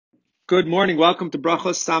Good morning. Welcome to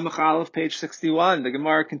Brachos Samach Aleph, page 61. The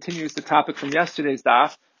Gemara continues the topic from yesterday's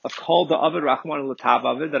daf of Kol Da'avid Rachman L'Tav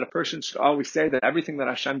Avid, that a person should always say that everything that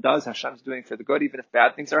Hashem does, Hashem's doing for the good, even if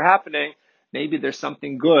bad things are happening. Maybe there's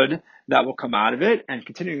something good that will come out of it. And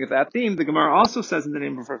continuing with that theme, the Gemara also says in the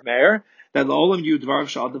name of Rav Meir that L'olam Yu Dvar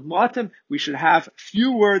Sha'adav Mu'atim, we should have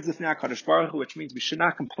few words of HaKadosh Baruch Hu, which means we should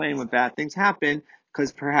not complain when bad things happen,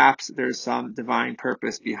 because perhaps there's some divine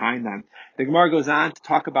purpose behind them. The Gemara goes on to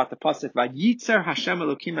talk about the pasuk Vayitzer Hashem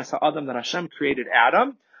Elokim es ha'adam, that Hashem created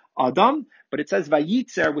Adam, but it says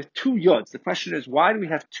Vayitzer with two yuds. The question is, why do we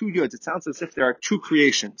have two yuds? It sounds as if there are two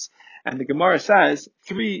creations. And the Gemara says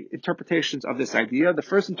three interpretations of this idea. The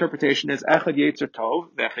first interpretation is Echad Yetzer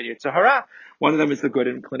Tov, Echad Yetzer Hara. One of them is the good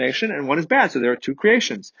inclination, and one is bad. So there are two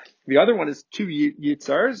creations. The other one is two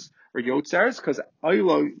Yitzars, or Yotzers, because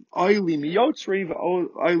Oili mi Yotzri,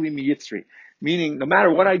 Oili mi Yitzri. Meaning, no matter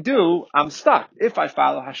what I do, I'm stuck. If I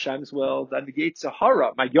follow Hashem's will, then the Yetzer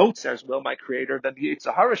Hara, my Yotzer's will, my creator, then the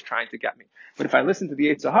Yetzer Hara is trying to get me. But if I listen to the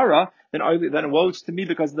Yetzer Hara, then woe is to me,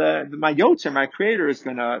 because my Yotzer, my creator, is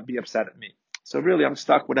going to be upset at me. So really, I'm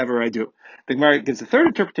stuck whatever I do. The Gemara gives the third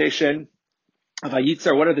interpretation of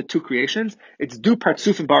Hayitzer. What are the two creations? It's Du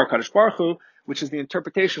Partsufim Bar Kadosh Baruch Hu, which is the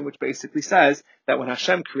interpretation which basically says that when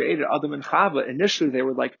Hashem created Adam and Chava, initially they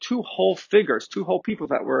were like two whole figures, two whole people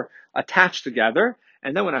that were attached together.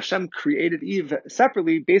 And then when Hashem created Eve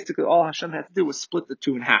separately, basically all Hashem had to do was split the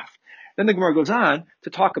two in half. Then the Gemara goes on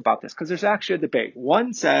to talk about this, because there's actually a debate.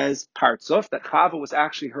 One says Partsuf, that Chava was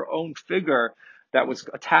actually her own figure that was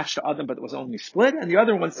attached to Adam, but it was only split. And the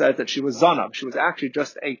other one says that she was Zanav. She was actually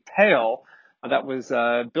just a tail that was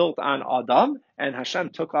built on Adam, and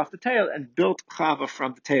Hashem took off the tail and built Chava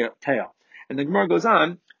from the tail. And the Gemara goes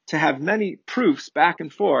on to have many proofs back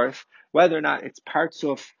and forth, whether or not it's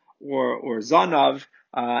Partsuf or Zanav,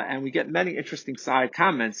 and we get many interesting side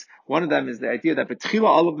comments. One of them is the idea that B'tchila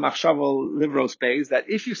olav machshava livros beis, that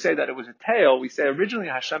if you say that it was a tail, we say originally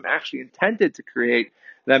Hashem actually intended to create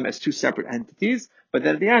them as two separate entities, but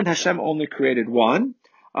then at the end Hashem only created one.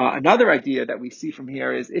 Another idea that we see from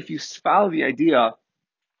here is if you follow the idea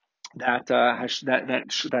that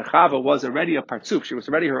Chava was already a partsuf, she was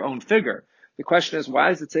already her own figure. The question is, why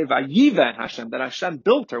does it say Vayivan Hashem, that Hashem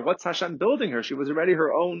built her? What's Hashem building her? She was already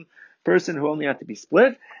her own person who only had to be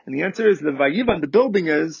split. And the answer is the Vayivan, the building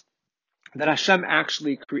is that Hashem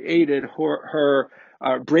actually created her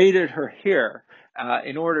braided her hair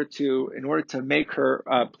in order to make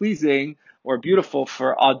her pleasing or beautiful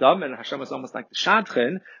for Adam, and Hashem was almost like the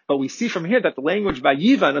Shadchan. But we see from here that the language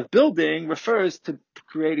Vayivan of building refers to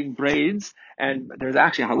creating braids, and there's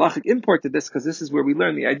actually a halachic import to this, because this is where we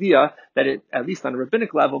learn the idea that it, at least on a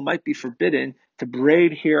rabbinic level, might be forbidden to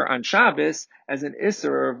braid hair on Shabbos as an isser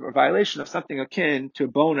or a violation of something akin to a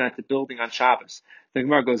bona at the building on Shabbos. The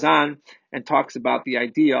Gemara goes on and talks about the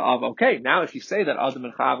idea of, okay, now if you say that Adam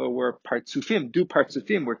and Chava were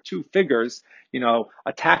partsufim, were two figures,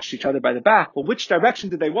 attached to each other by the back, well, which direction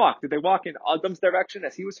did they walk? Did they walk in Adam's direction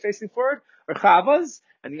as he was facing forward, or Chava's?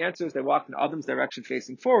 And the answer is they walked in Adam's direction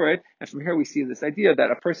facing forward. And from here we see this idea that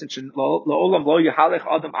a person shouldn't, a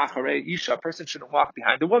person shouldn't walk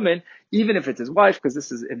behind a woman, even if it's his wife, because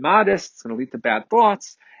this is immodest, it's going to lead to bad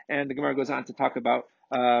thoughts. And the Gemara goes on to talk about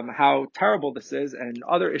how terrible this is, and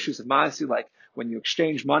other issues of modesty, like when you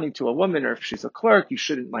exchange money to a woman, or if she's a clerk, you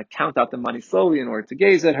shouldn't count out the money slowly in order to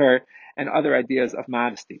gaze at her, and other ideas of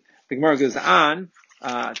modesty. The Gemara goes on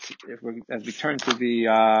as we turn to the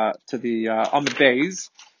Amud Beis.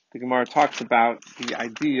 The Gemara talks about the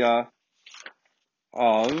idea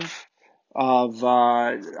of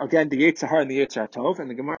again the Yetzer Hara and the Yetzer Tov, and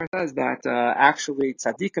the Gemara says that actually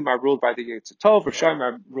tzaddikim are ruled by the Yetzer Tov, Rishonim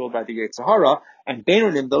are ruled by the Yetzer Hara, and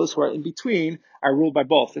Beinonim, those who are in between, are ruled by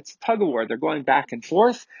both. It's a tug of war; they're going back and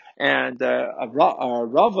forth. And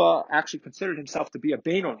Rava actually considered himself to be a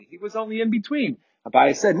Beinoni. He was only in between.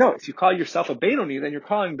 Abaye said, no, if you call yourself a Beinoni, then you're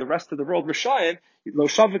calling the rest of the world Rishayim. Lo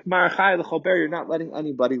shavik marachai lechober, you're not letting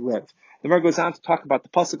anybody live. The Gemara goes on to talk about the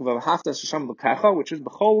pasuk of Haftas Hashem L'Kecha, which is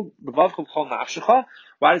B'chol B'vavchol B'chol Nafshecha.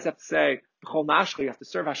 Why does it have to say B'chol Nafshecha? You have to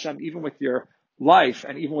serve Hashem even with your life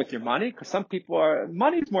and even with your money, because some people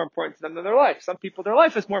money is more important to them than their life. Some people, their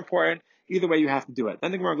life is more important. Either way, you have to do it.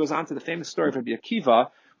 Then the Gemara goes on to the famous story of Rabbi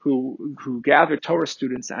Akiva, who gathered Torah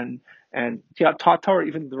students and taught Torah.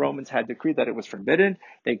 Even the Romans had decreed that it was forbidden.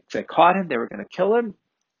 They caught him. They were going to kill him.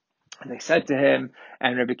 And they said to him,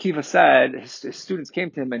 and Rabbi Akiva said, his students came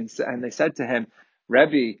to him and they said to him,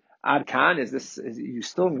 Rebbe, Ad Khan, is you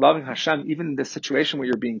still loving Hashem even in this situation where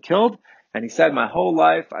you're being killed? And he said, my whole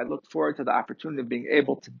life I looked forward to the opportunity of being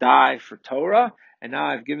able to die for Torah, and now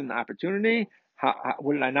I've given the opportunity. How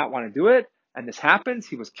would I not want to do it? and this happens,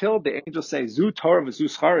 he was killed. The angels say, Zu Torah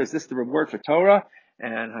v'zu schar, is this the reward for Torah?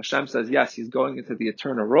 And Hashem says, yes, he's going into the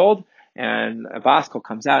eternal world. And Avaskal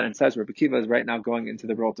comes out and says, Rabbi Akiva is right now going into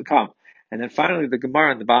the world to come. And then finally, the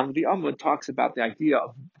Gemara on the bottom of the Amud talks about the idea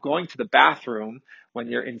of going to the bathroom when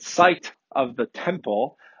you're in sight of the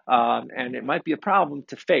temple, and it might be a problem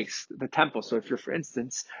to face the temple. So if you're, for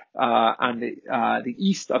instance, on the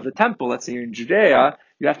east of the temple, let's say you're in Judea,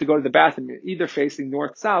 you have to go to the bathroom. You're either facing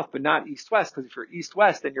north-south, but not east-west, because if you're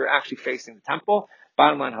east-west, then you're actually facing the temple.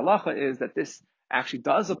 Bottom line halacha is that this actually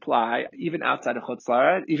does apply even outside of Chutz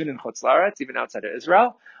La'aretz, even in Chutz La'aretz, even outside of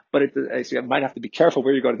Israel. But so you might have to be careful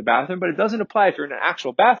where you go to the bathroom, but it doesn't apply if you're in an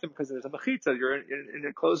actual bathroom because there's a mechitza, you're in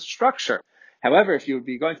a closed structure. However, if you would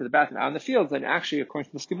be going to the bathroom out in the fields, then actually, according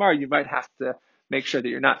to this Gemara, you might have to make sure that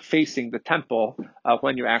you're not facing the temple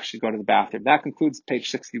when you actually go to the bathroom. That concludes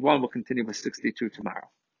page 61. We'll continue with 62 tomorrow.